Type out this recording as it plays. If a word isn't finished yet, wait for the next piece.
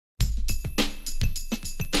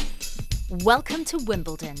Welcome to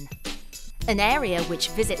Wimbledon, an area which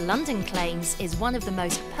Visit London claims is one of the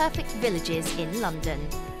most perfect villages in London.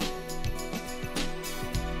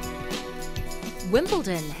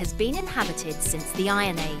 Wimbledon has been inhabited since the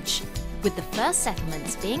Iron Age, with the first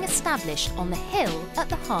settlements being established on the hill at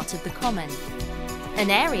the heart of the Common, an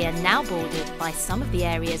area now bordered by some of the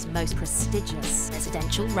area's most prestigious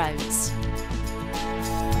residential roads.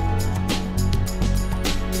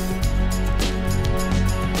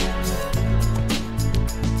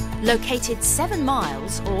 Located 7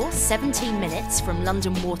 miles or 17 minutes from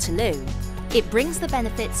London Waterloo, it brings the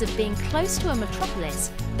benefits of being close to a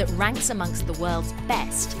metropolis that ranks amongst the world's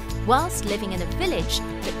best, whilst living in a village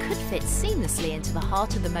that could fit seamlessly into the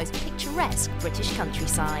heart of the most picturesque British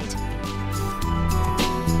countryside.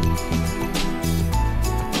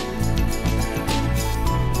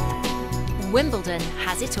 Wimbledon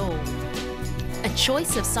has it all. A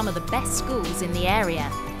choice of some of the best schools in the area,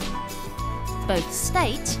 both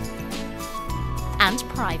state and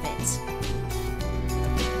private.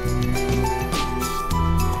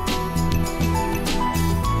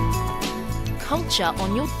 Culture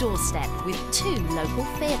on your doorstep with 2 local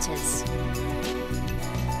theatres.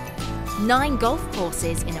 9 golf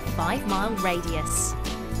courses in a 5-mile radius.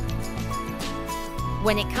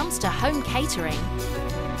 When it comes to home catering,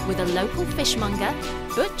 with a local fishmonger,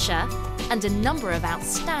 butcher, and a number of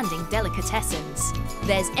outstanding delicatessens,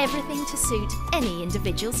 there's everything to suit any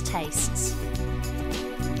individual's tastes.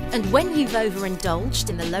 And when you've overindulged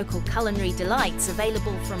in the local culinary delights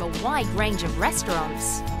available from a wide range of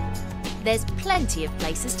restaurants, there's plenty of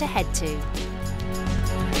places to head to.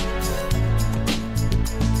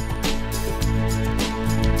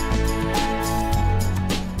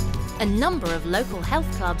 A number of local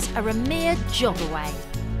health clubs are a mere jog away,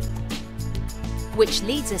 which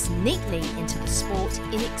leads us neatly into the sport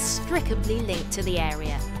inextricably linked to the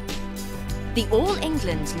area. The All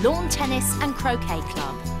England Lawn Tennis and Croquet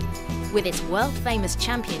Club. With its world-famous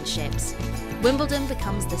championships, Wimbledon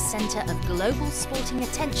becomes the centre of global sporting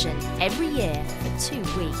attention every year for 2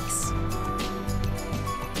 weeks.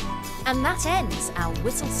 And that ends our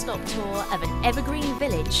whistle-stop tour of an evergreen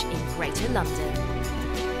village in Greater London.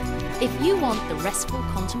 If you want the restful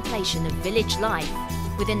contemplation of village life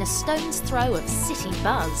within a stone's throw of city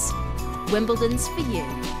buzz, Wimbledon's for you.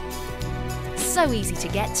 So easy to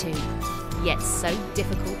get to, yet so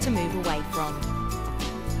difficult to move away from.